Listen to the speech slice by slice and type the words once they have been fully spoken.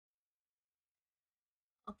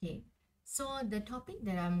Okay, so the topic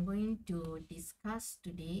that I'm going to discuss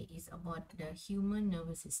today is about the human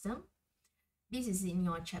nervous system. This is in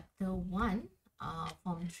your chapter 1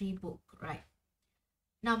 Form 3 book, right?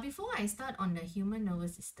 Now, before I start on the human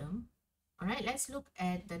nervous system, all right, let's look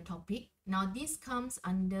at the topic. Now, this comes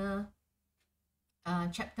under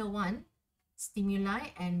chapter 1,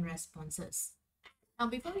 stimuli and responses. Now,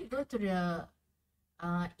 before we go to the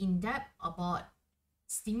in-depth about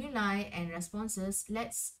stimuli and responses,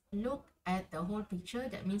 let's look at the whole picture.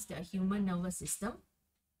 That means the human nervous system.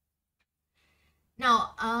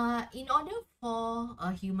 Now, in order for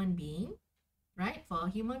a human being, right, for a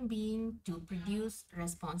human being to produce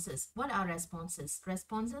responses, what are responses?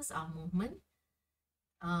 Responses are movement.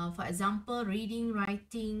 For example, reading,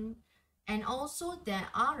 writing, and also there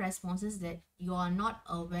are responses that you are not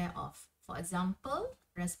aware of. For example,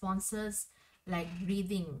 responses like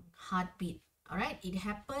breathing, heartbeat. All right, it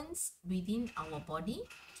happens within our body.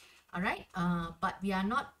 All right, but we are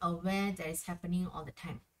not aware that it's happening all the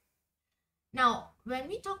time. Now, when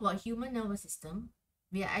we talk about human nervous system,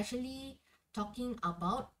 we are actually talking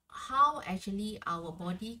about how actually our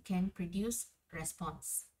body can produce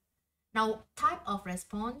response. Now, type of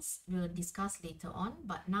response we'll discuss later on,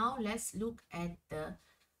 but now let's look at the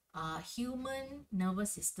human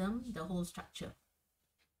nervous system, the whole structure.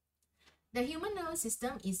 The human nervous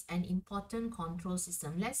system is an important control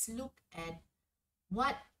system. Let's look at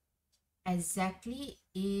what exactly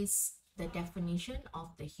is the definition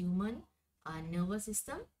of the human nervous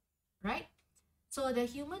system, right? So the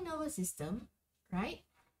human nervous system, right,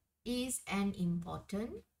 is an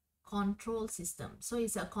important control system. So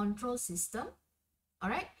it's a control system, all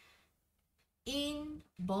right, in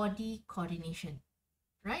body coordination,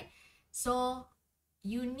 right? So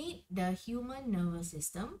you need the human nervous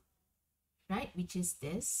system, right, which is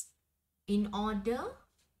this, in order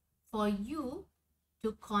for you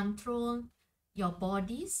to control your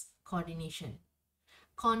body's coordination.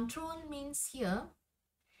 Control means here,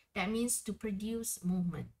 that means to produce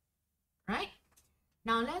movement, right?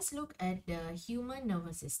 Now let's look at the human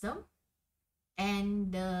nervous system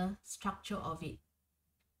and the structure of it.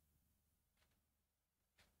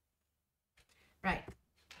 Right.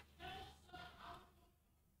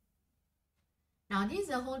 Now this is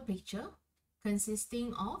a whole picture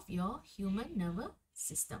consisting of your human nervous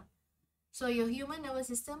system. So your human nervous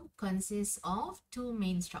system consists of two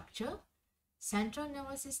main structures: central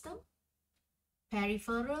nervous system,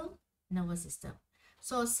 peripheral nervous system.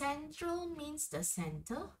 So central means the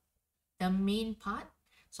center, the main part.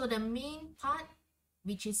 So the main part,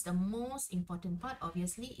 which is the most important part,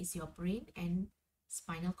 obviously, is your brain and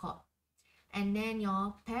spinal cord. And then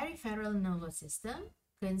your peripheral nervous system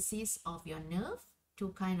consists of your nerve,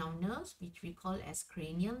 two kind of nerves, which we call as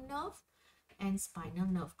cranial nerve and spinal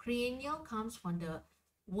nerve. Cranial comes from the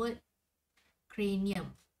word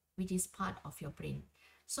cranium, which is part of your brain.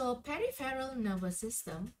 So peripheral nervous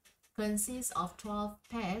system consists of 12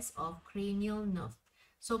 pairs of cranial nerve.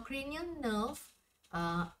 So cranial nerve,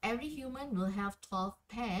 every human will have 12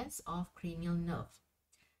 pairs of cranial nerve,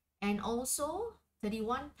 and also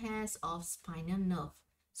 31 pairs of spinal nerve.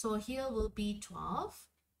 So here will be 12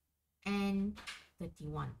 and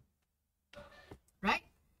 31, right?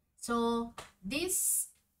 So this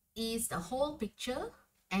is the whole picture,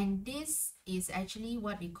 and this is actually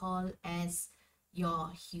what we call as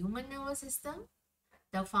your human nervous system.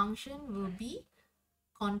 The function will be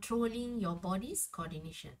controlling your body's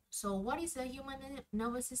coordination. So what is the human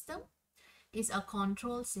nervous system? It's a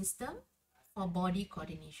control system for body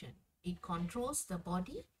coordination. It controls the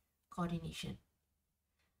body coordination.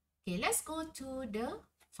 Okay, let's go to the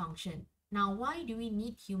function. Now, why do we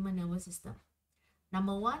need human nervous system?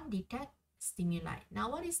 Number one, detect stimuli.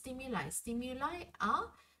 Now, what is stimuli? Stimuli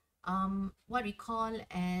are what we call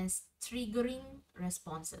as triggering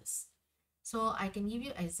responses. So I can give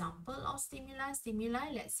you an example of stimuli.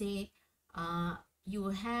 Stimuli, let's say you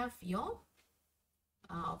have your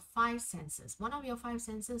 5 senses. One of your 5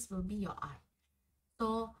 senses will be your eye.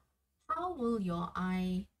 So how will your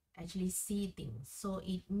eye actually see things? So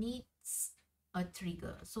it needs a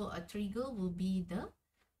trigger. So a trigger will be the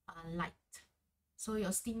light. So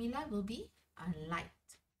your stimuli will be a light.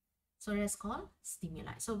 So that's called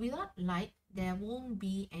stimuli. So without light, there won't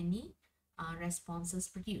be any responses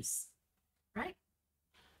produced, right?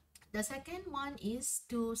 The second one is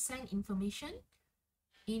to send information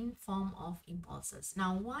in form of impulses.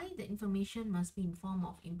 Now, why the information must be in form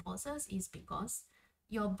of impulses is because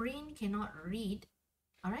your brain cannot read,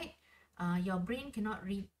 all right? Your brain cannot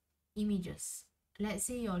read images. Let's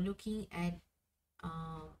say you're looking at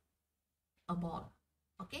a ball,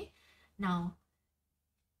 okay? Now,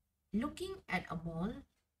 looking at a ball,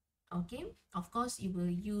 Okay, of course, you will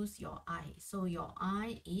use your eye. So your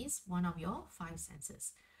eye is one of your five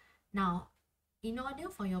senses. Now, in order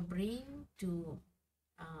for your brain to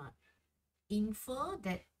infer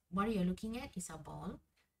that what you're looking at is a ball,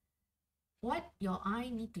 what your eye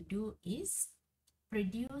need to do is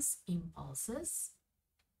produce impulses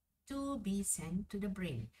to be sent to the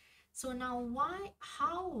brain. So now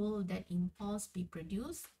how will that impulse be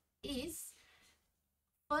produced is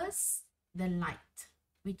first the light,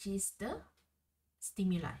 which is the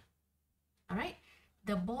stimuli. All right.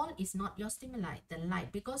 The ball is not your stimuli, the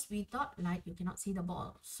light, because without light, you cannot see the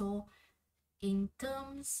ball. So in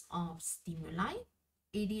terms of stimuli,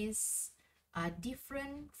 it is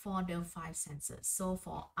different for the five senses. So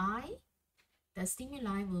for eye, the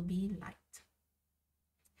stimuli will be light.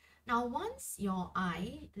 Now, once your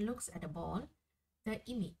eye looks at the ball, the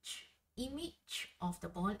image of the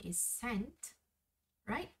ball is sent,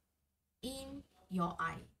 right, in your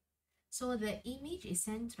eye. So the image is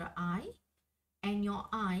sent to the eye, and your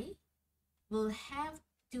eye will have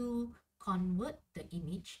to convert the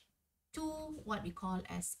image to what we call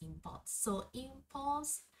as impulse. So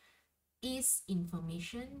impulse is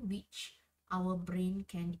information which our brain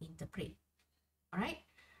can interpret. All right.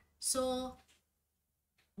 So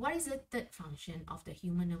what is the third function of the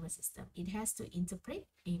human nervous system? It has to interpret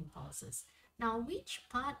impulses. Now, which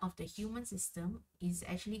part of the human system is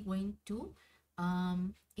actually going to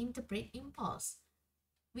interpret impulse?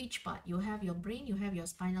 Which part? You have your brain, you have your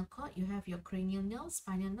spinal cord, you have your cranial nerve,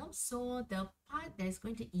 spinal nerve. So the part that is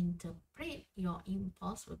going to interpret your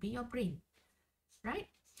impulse will be your brain, right?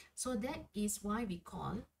 So that is why we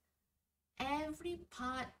call every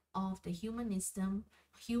part of the human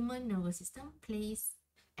nervous system plays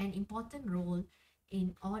an important role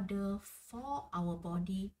in order for our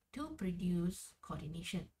body to produce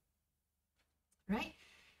coordination, right?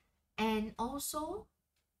 And also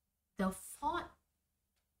the fourth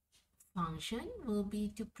function will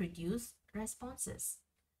be to produce responses.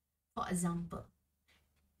 For example,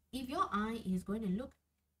 if your eye is going to look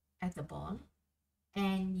at the ball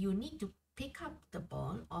and you need to pick up the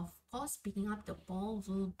ball, of course, picking up the ball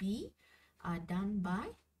will be done by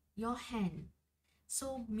your hand.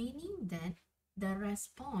 So meaning that the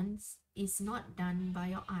response is not done by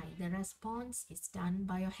your eye, the response is done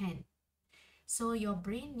by your hand. So your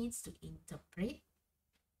brain needs to interpret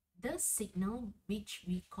the signal, which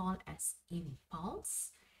we call as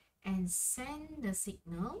impulse, and send the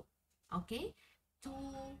signal, okay, to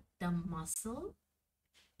the muscle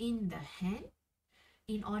in the hand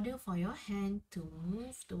in order for your hand to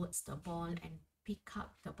move towards the ball and pick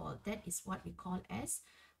up the ball. That is what we call as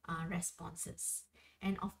responses.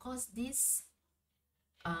 And of course, this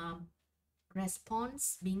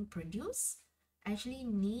response being produced actually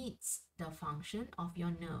needs the function of your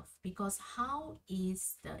nerve, because how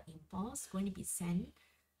is the impulse going to be sent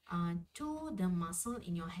to the muscle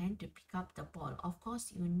in your hand to pick up the ball? Of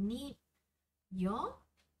course, you need your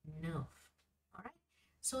nerve. All right.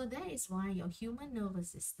 So that is why your human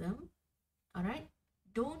nervous system, all right,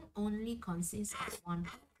 don't only consist of one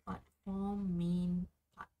part, but four main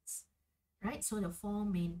parts, right? So the four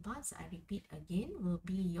main parts, I repeat again, will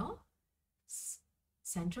be your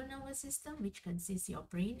central nervous system, which consists your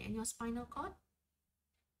brain and your spinal cord.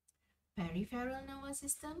 Peripheral nervous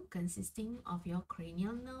system, consisting of your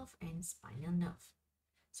cranial nerve and spinal nerve.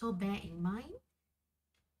 So bear in mind,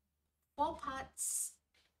 four parts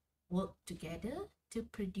work together to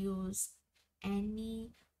produce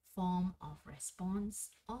any form of response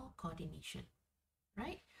or coordination,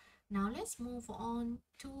 right? Now let's move on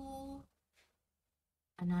to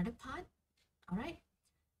another part, all right,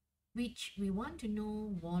 which we want to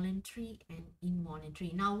know voluntary and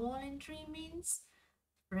involuntary. Now, voluntary means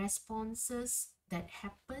responses that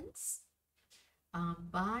happens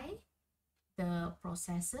by the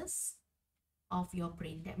processes of your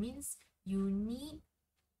brain. That means you need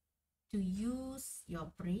to use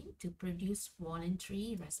your brain to produce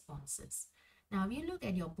voluntary responses. Now, if you look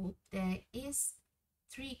at your book, there is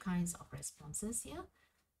three kinds of responses here: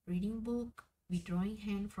 reading book, withdrawing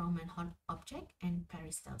hand from an hot object, and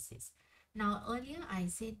peristalsis. Now, earlier I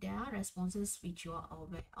said there are responses which you are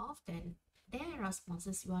aware of, then there are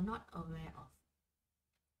responses you are not aware of.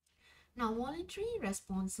 Now, voluntary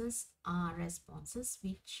responses are responses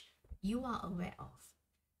which you are aware of.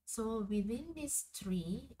 So within these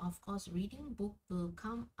three, of course, reading book will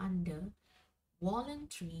come under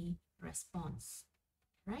voluntary response,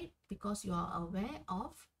 right? Because you are aware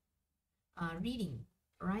of reading,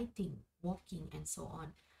 writing, walking, and so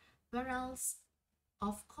on. Whereas,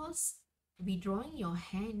 of course, withdrawing your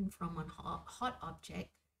hand from a hot object,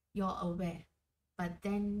 you're aware, But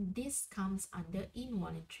then this comes under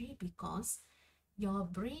involuntary because your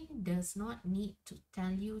brain does not need to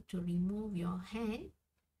tell you to remove your hand,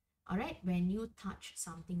 all right, when you touch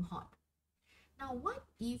something hot. Now, what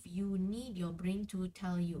if you need your brain to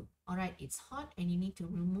tell you, all right, it's hot and you need to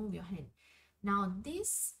remove your hand? Now,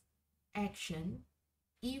 this action,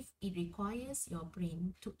 if it requires your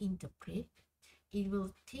brain to interpret, it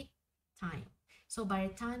will take time. So by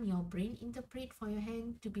the time your brain interpret for your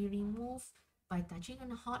hand to be removed by touching on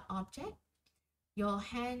a hot object, your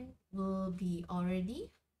hand will be already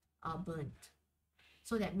burnt.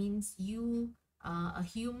 So that means you, a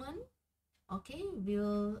human, okay,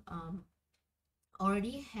 will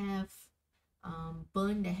already have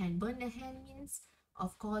burn the hand. Burn the hand means,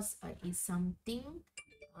 of course, is something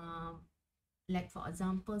um, like, for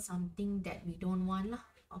example, something that we don't want lah,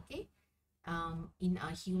 okay, in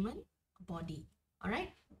a human body. All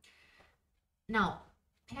right. Now,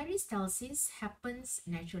 peristalsis happens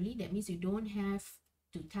naturally. That means you don't have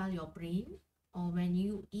to tell your brain, or when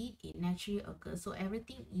you eat, it naturally occurs. So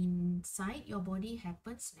everything inside your body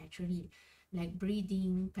happens naturally, like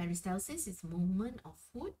breathing. Peristalsis is movement of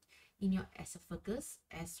food in your esophagus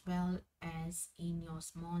as well as in your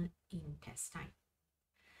small intestine.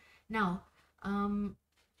 Now,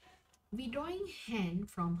 withdrawing hand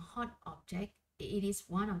from hot object, it is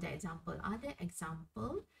one of the example. Other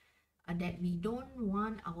example that we don't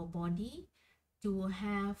want our body to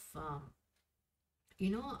have,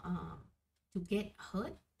 to get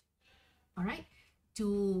hurt, all right,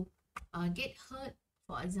 to get hurt,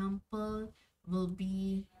 for example, will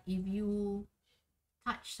be if you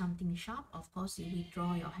touch something sharp, of course, you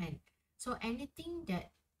withdraw your hand. So anything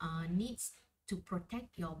that needs to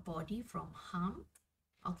protect your body from harm,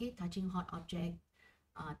 okay, touching hot object,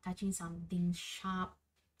 touching something sharp,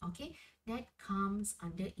 okay, that comes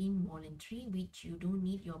under involuntary, which you don't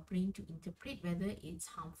need your brain to interpret whether it's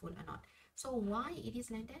harmful or not. So why it is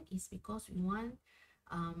like that is because we want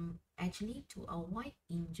actually to avoid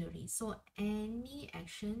injury. So any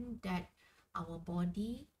action that our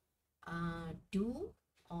body do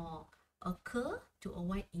or occur to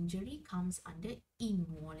avoid injury comes under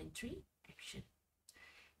involuntary action.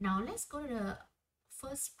 Now let's go to the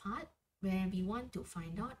first part, where we want to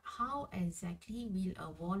find out how exactly will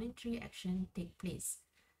a voluntary action take place.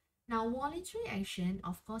 Now, voluntary action,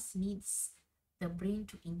 of course, needs the brain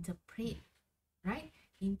to interpret, right?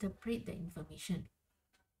 Interpret the information.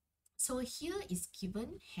 So here is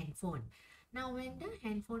given handphone. Now, when the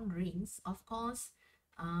handphone rings, of course,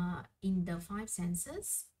 in the five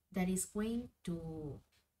senses, that is going to,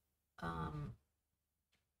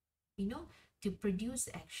 to produce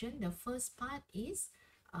action. The first part is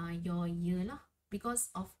your ear lah, because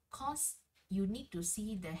of course you need to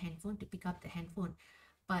see the handphone to pick up the handphone,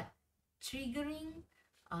 but triggering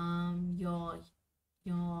your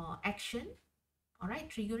action, all right,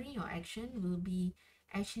 triggering your action will be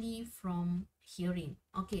actually from hearing.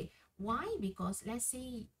 Okay, why? Because let's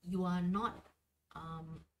say you are not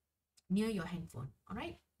near your handphone, all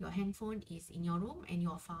right, your handphone is in your room and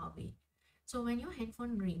you're far away. So when your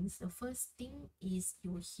handphone rings, the first thing is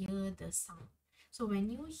you hear the sound. So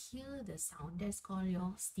when you hear the sound, that's called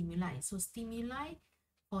your stimuli. So stimuli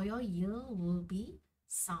for your ear will be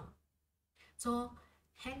sound. So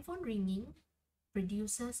handphone ringing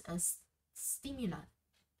produces a stimuli.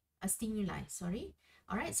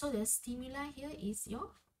 All right, so the stimuli here is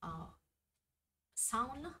your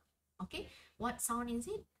sound. Okay, what sound is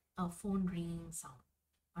it? A phone ringing sound.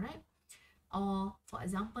 All right. Or for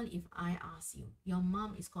example, if I ask you, your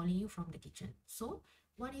mom is calling you from the kitchen. So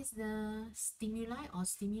what is the stimuli or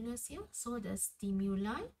stimulus here? So the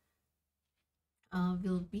stimuli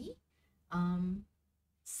will be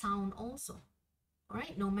sound also. All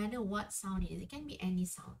right, no matter what sound it is, it can be any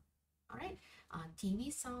sound. All right,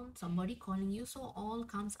 TV sound, somebody calling you, so all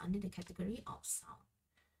comes under the category of sound,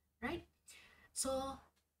 right? So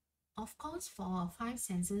of course, for five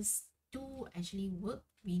senses to actually work,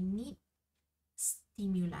 we need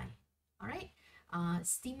stimuli. All right,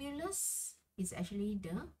 stimulus is actually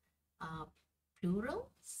the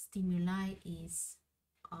plural. Stimuli is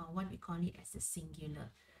what we call it as the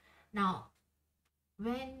singular. Now,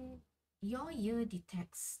 when your ear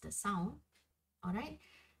detects the sound, all right,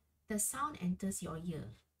 the sound enters your ear,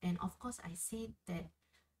 and of course I said that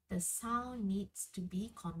the sound needs to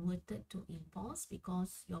be converted to impulse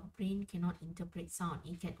because your brain cannot interpret sound,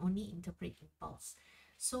 it can only interpret impulse.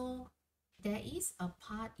 So there is a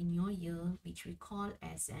part in your ear which we call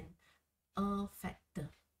as an effector.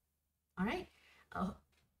 All right,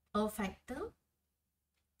 effector,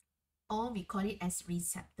 or we call it as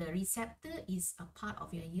receptor. Receptor is a part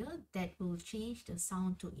of your ear that will change the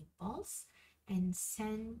sound to impulse, and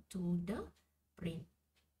send to the brain.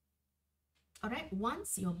 All right,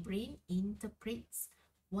 once your brain interprets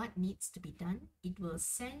what needs to be done, it will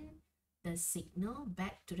send the signal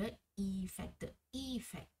back to the effector.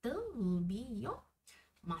 Effector will be your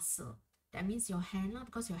muscle. That means your hand,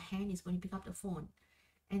 because your hand is going to pick up the phone.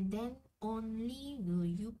 And then only will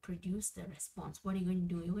you produce the response. What are you going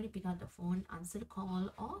to do? You're going to pick up the phone, answer the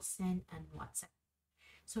call, or send an WhatsApp.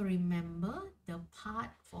 So remember, the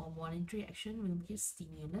part for voluntary action will be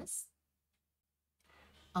stimulus.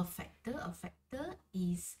 A factor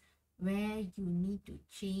is where you need to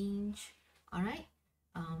change, all right,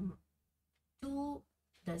 to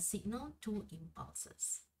the signal to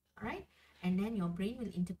impulses, all right, and then your brain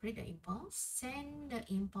will interpret the impulse, send the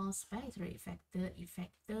impulse back to the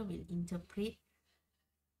effector will interpret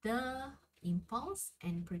the impulse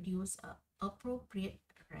and produce a appropriate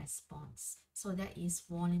response. So that is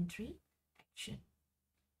voluntary action,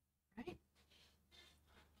 right?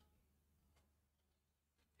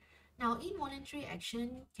 Now, involuntary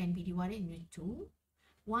action can be divided into two.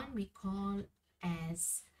 One we call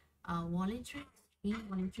as voluntary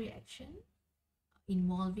involuntary action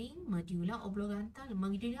involving medulla oblongata. The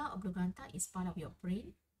medulla oblongata is part of your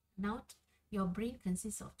brain. Now, your brain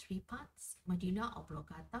consists of three parts: medulla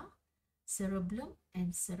oblongata, cerebellum,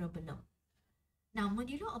 and cerebellum. Now,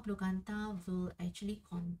 medulla oblongata will actually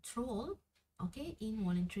control, okay,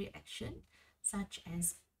 involuntary action such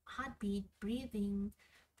as heartbeat, breathing,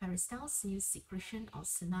 peristalsis, secretion of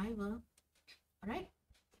saliva, all right?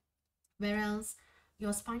 Whereas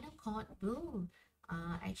your spinal cord will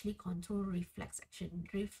actually control reflex action.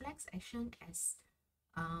 Reflex action, as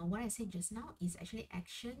what I said just now, is actually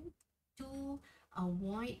action to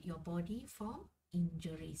avoid your body from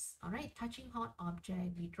injuries. All right, touching hot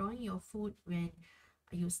object, withdrawing your foot when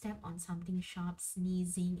you step on something sharp,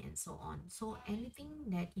 sneezing, and so on. So anything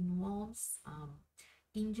that involves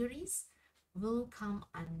injuries will come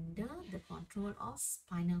under the control of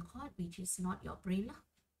spinal cord, which is not your brain,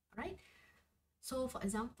 right? So for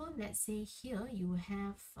example, let's say here you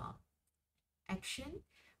have action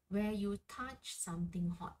where you touch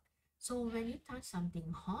something hot. So when you touch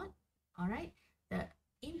something hot, all right, the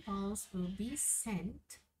impulse will be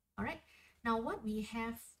sent, all right. Now what we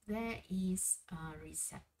have there is a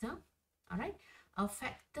receptor, all right. A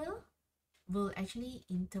factor will actually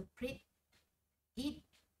interpret it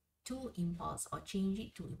to impulse or change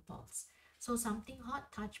it to impulse. So something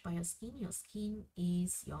hot touched by your skin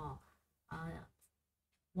is your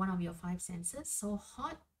one of your five senses. So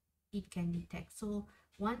hot, it can detect. So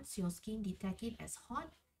once your skin detect it as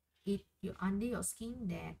hot, under your skin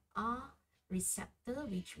there are receptor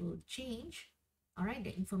which will change, all right.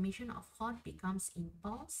 The information of hot becomes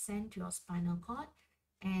impulse sent to your spinal cord,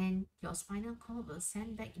 and your spinal cord will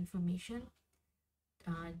send back information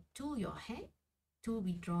to your hand to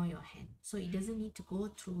withdraw your hand. So it doesn't need to go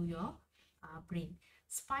through your brain.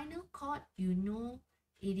 Spinal cord, you know,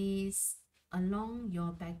 it is along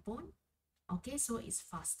your backbone. Okay, so it's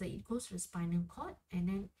faster. It goes to the spinal cord, and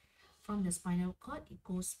then from the spinal cord, it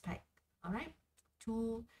goes back, all right,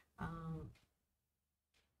 to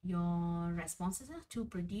your responses, to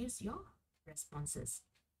produce your responses.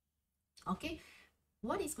 Okay,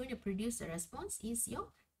 what is going to produce the response is your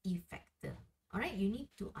effector. All right, you need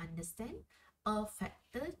to understand a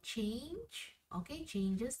factor change, okay,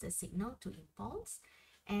 changes the signal to impulse,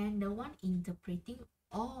 and the one interpreting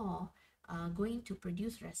or going to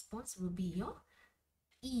produce response will be your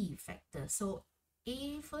effector. So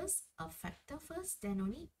A first, a factor first, then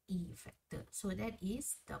only effector. So that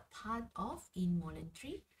is the part of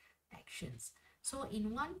involuntary actions. So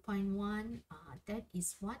in 1.1, that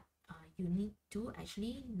is what you need to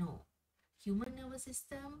actually know. Human nervous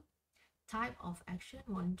system, type of action,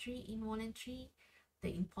 voluntary, involuntary,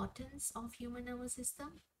 the importance of human nervous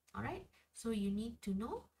system. All right, so you need to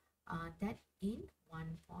know that in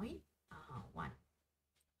 1.1.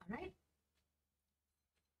 All right,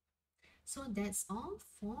 so that's all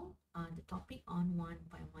for the topic on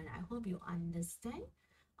 1.1. I hope you understand,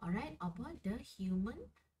 all right, about the human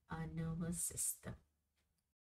nervous system.